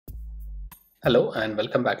Hello and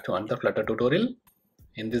welcome back to another Flutter tutorial.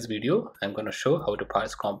 In this video, I'm going to show how to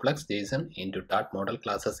parse complex JSON into Dart model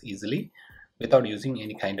classes easily without using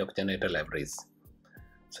any kind of generator libraries.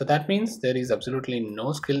 So that means there is absolutely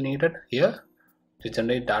no skill needed here to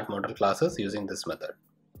generate Dart model classes using this method.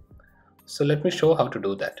 So let me show how to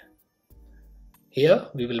do that. Here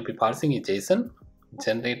we will be parsing a JSON,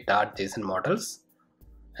 generate Dart JSON models,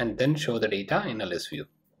 and then show the data in a ListView.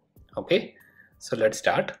 Okay, so let's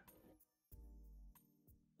start.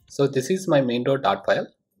 So this is my main.dart file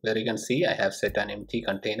where you can see I have set an empty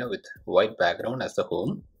container with white background as the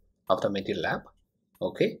home of the material app.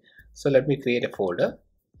 Okay, so let me create a folder.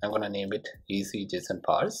 I'm going to name it easy.json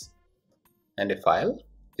parse and a file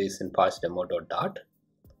json parse demo.dart.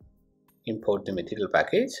 Import the material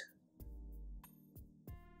package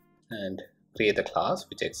and create a class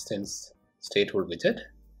which extends stateful widget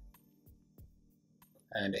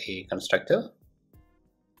and a constructor.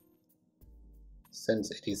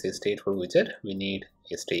 Since it is a stateful widget, we need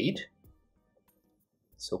a state.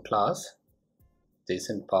 So class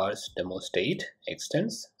json parse demo state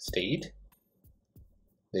extends state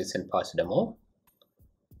json parse demo.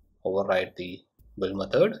 Override the build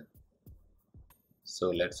method. So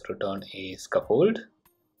let's return a scaffold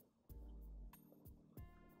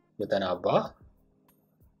with an abba.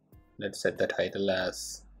 Let's set the title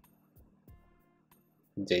as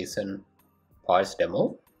json parse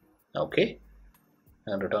demo. Okay,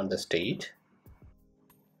 and return the state.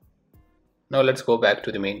 Now let's go back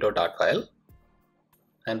to the main.dart file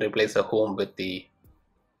and replace the home with the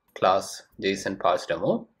class json parse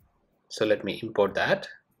demo. So let me import that.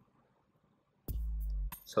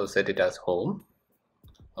 So set it as home.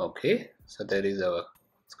 Okay, so there is a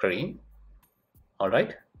screen.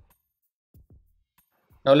 Alright.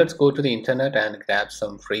 Now let's go to the internet and grab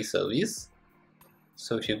some free service.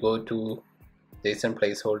 So if you go to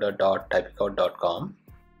jsonplaceholder.typicout.com,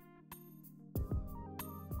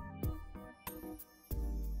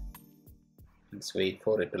 let's wait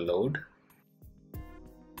for it to load.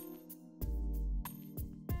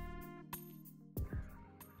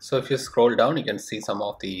 So if you scroll down, you can see some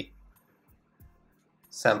of the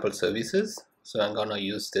sample services. So I'm gonna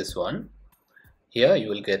use this one. Here you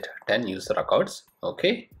will get 10 user records.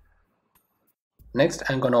 Okay. Next,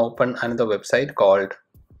 I'm gonna open another website called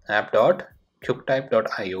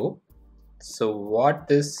app.quicktype.io. So what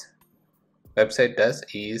this website does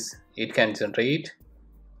is it can generate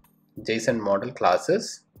JSON model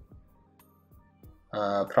classes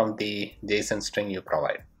from the JSON string you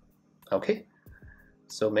provide. Okay,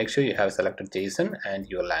 so make sure you have selected JSON and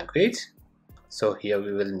your language. So here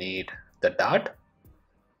we will need the Dart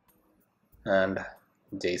and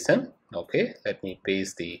JSON. Okay, let me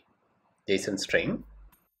paste the JSON string.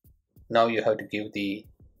 Now you have to give the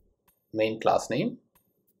main class name.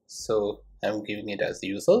 So I'm giving it as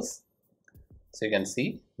users. So you can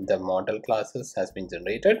see the model classes has been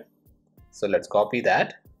generated. So let's copy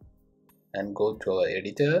that and go to our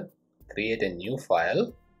editor, create a new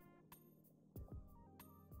file.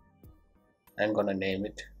 I'm gonna name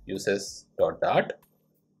it users.dart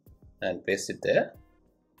and paste it there.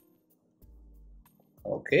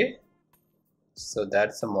 Okay, so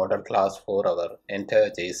that's the model class for our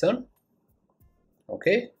entire JSON.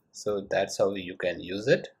 Okay, so that's how you can use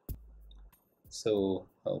it. So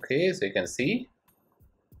okay, so you can see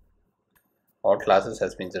all classes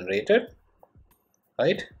has been generated,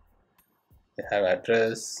 right? You have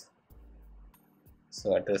address.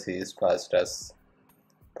 So address is passed as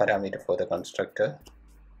parameter for the constructor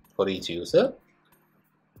for each user.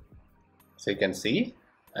 So you can see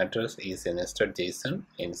address is a nested JSON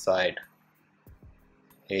inside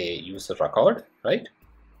a user record, right?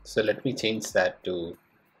 So let me change that to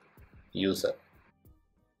user,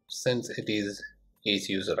 since it is each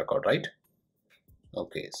user record, right?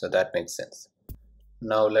 Okay, so that makes sense.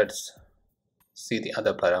 Now let's see the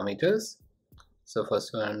other parameters. So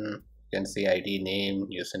first one, you can see ID, name,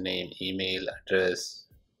 username, email, address.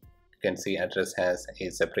 You can see address has a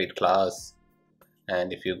separate class,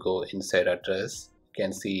 and if you go inside address, you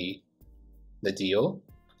can see the geo.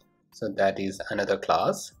 So that is another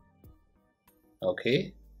class.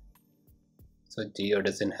 Okay, so geo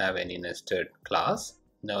doesn't have any nested class.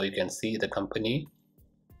 Now you can see the company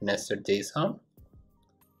nested JSON.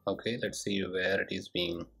 Okay, let's see where it is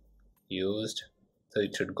being used. So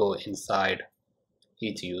it should go inside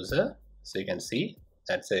each user. So you can see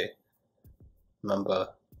that's a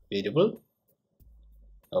member variable.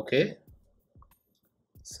 Okay,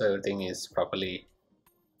 so everything is properly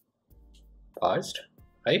parsed,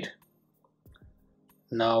 right?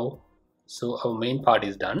 Now, so our main part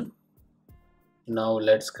is done. Now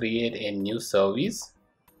let's create a new service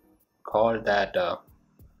call that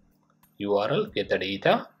URL, get the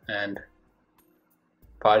data, and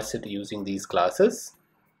parse it using these classes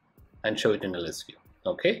and show it in a ListView.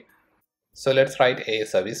 Okay, so let's write a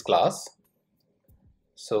service class.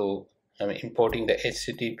 So I'm importing the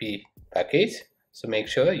HTTP package, so make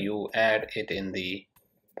sure you add it in the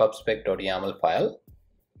pubspec.yaml file.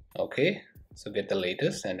 Okay, so get the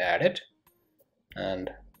latest and add it. And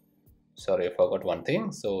sorry, I forgot one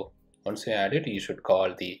thing. So once you add it, you should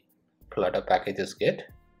call the Flutter packages get.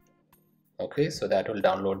 Okay, so that will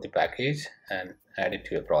download the package and add it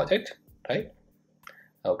to your project, right?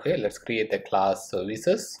 Okay, let's create the class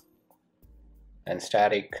services and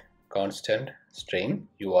static constant string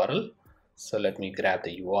URL. So let me grab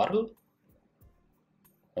the URL.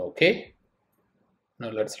 Okay, now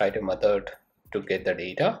let's write a method to get the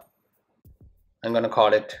data. I'm going to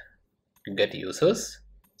call it get users.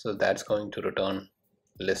 So that's going to return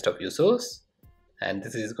list of users, and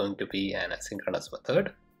this is going to be an asynchronous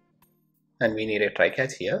method, and we need a try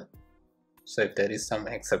catch here. So if there is some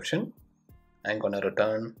exception, I'm going to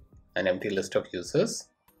return an empty list of users,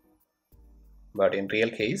 but in real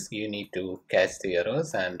case you need to catch the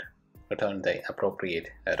errors and return the appropriate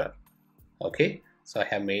error. Okay, so I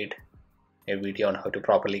have made a video on how to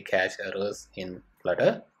properly catch errors in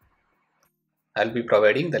Flutter. I'll be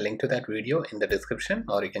providing the link to that video in the description,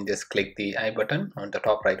 or you can just click the I button on the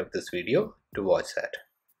top right of this video to watch that.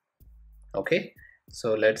 Okay,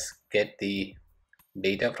 so let's get the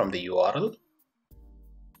data from the URL.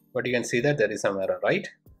 But you can see that there is some error, right?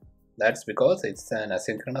 That's because it's an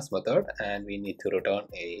asynchronous method and we need to return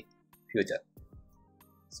a future.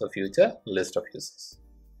 So future list of users.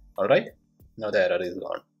 Alright, now the error is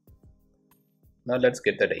gone. Now let's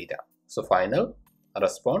get the data. So final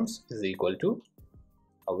response is equal to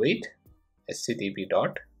await http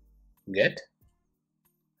dot get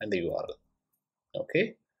and the URL.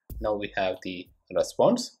 Okay, now we have the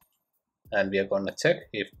response, and we are going to check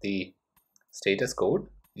if the status code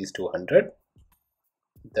is 200.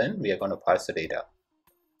 Then we are going to parse the data,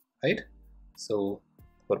 right? So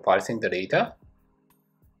for parsing the data,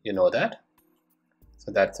 you know that.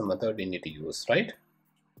 So that's a method we need to use, right?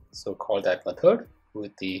 So call that method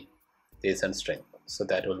with the JSON string. So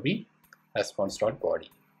that will be response.body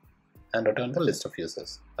and return the list of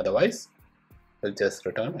users. Otherwise, we'll just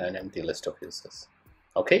return an empty list of users.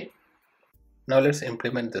 Okay. Now let's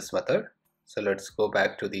implement this method. So let's go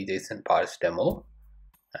back to the JSON parse demo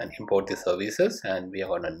and import the services, and we are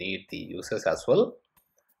going to need the users as well.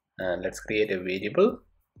 And let's create a variable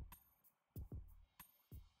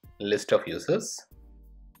list of users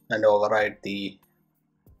and override the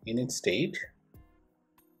init state.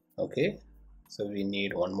 Okay, so we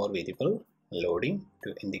need one more variable, loading,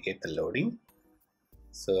 to indicate the loading.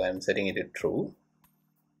 So I'm setting it to true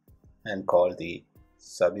and call the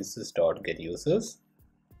services.getUsers.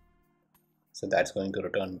 So that's going to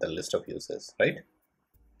return the list of users, right?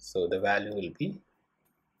 So the value will be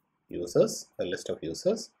users, the list of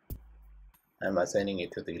users. I'm assigning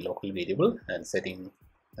it to the local variable and setting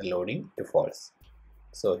the loading to false.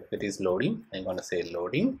 So if it is loading, I'm going to say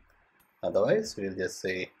loading. Otherwise, we'll just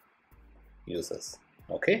say users.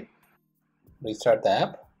 Okay. Restart the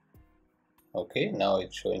app. Okay, now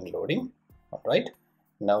it's showing loading. All right.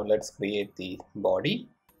 Now let's create the body,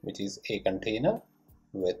 which is a container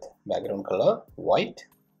with background color white,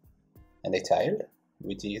 and a child,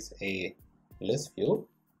 which is a ListView,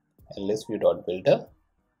 and ListView.builder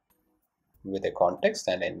with a context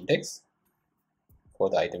and index for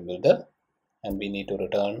the item builder, and we need to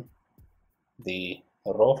return the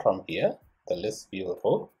row from here, the ListView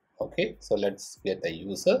row. Okay, so let's get the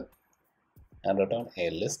user and return a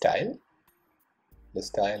list style. List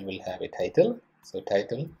style will have a title. So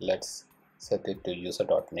title, let's set it to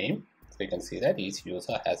user.name. So you can see that each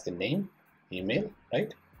user has a name, email,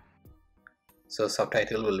 right? So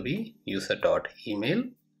subtitle will be user.email.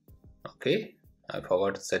 Okay, I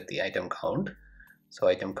forgot to set the item count. So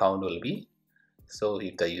item count will be, so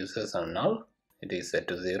if the users are null, it is set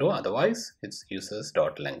to 0, otherwise it's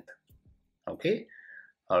users.length. Okay,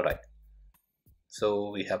 all right. So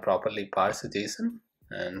we have properly parsed the JSON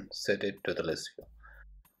and set it to the list view.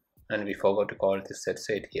 And we forgot to call the set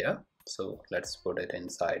state here. So let's put it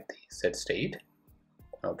inside the set state.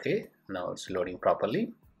 Okay, now it's loading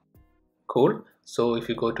properly. Cool. So if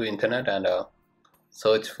you go to internet and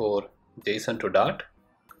search for JSON to Dart,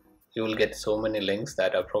 you will get so many links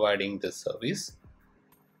that are providing this service,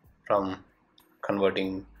 from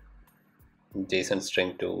converting JSON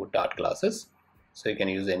string to Dart classes. So you can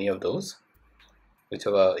use any of those,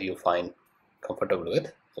 whichever you find comfortable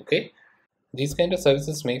with. Okay, these kind of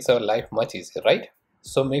services makes our life much easier, right?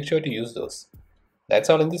 So make sure to use those. That's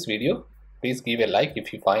all in this video. Please give a like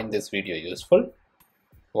if you find this video useful.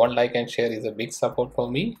 One like and share is a big support for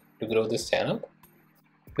me to grow this channel.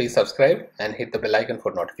 Please subscribe and hit the bell icon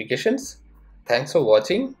for notifications. Thanks for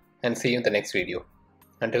watching and see you in the next video.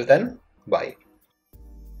 Until then, bye.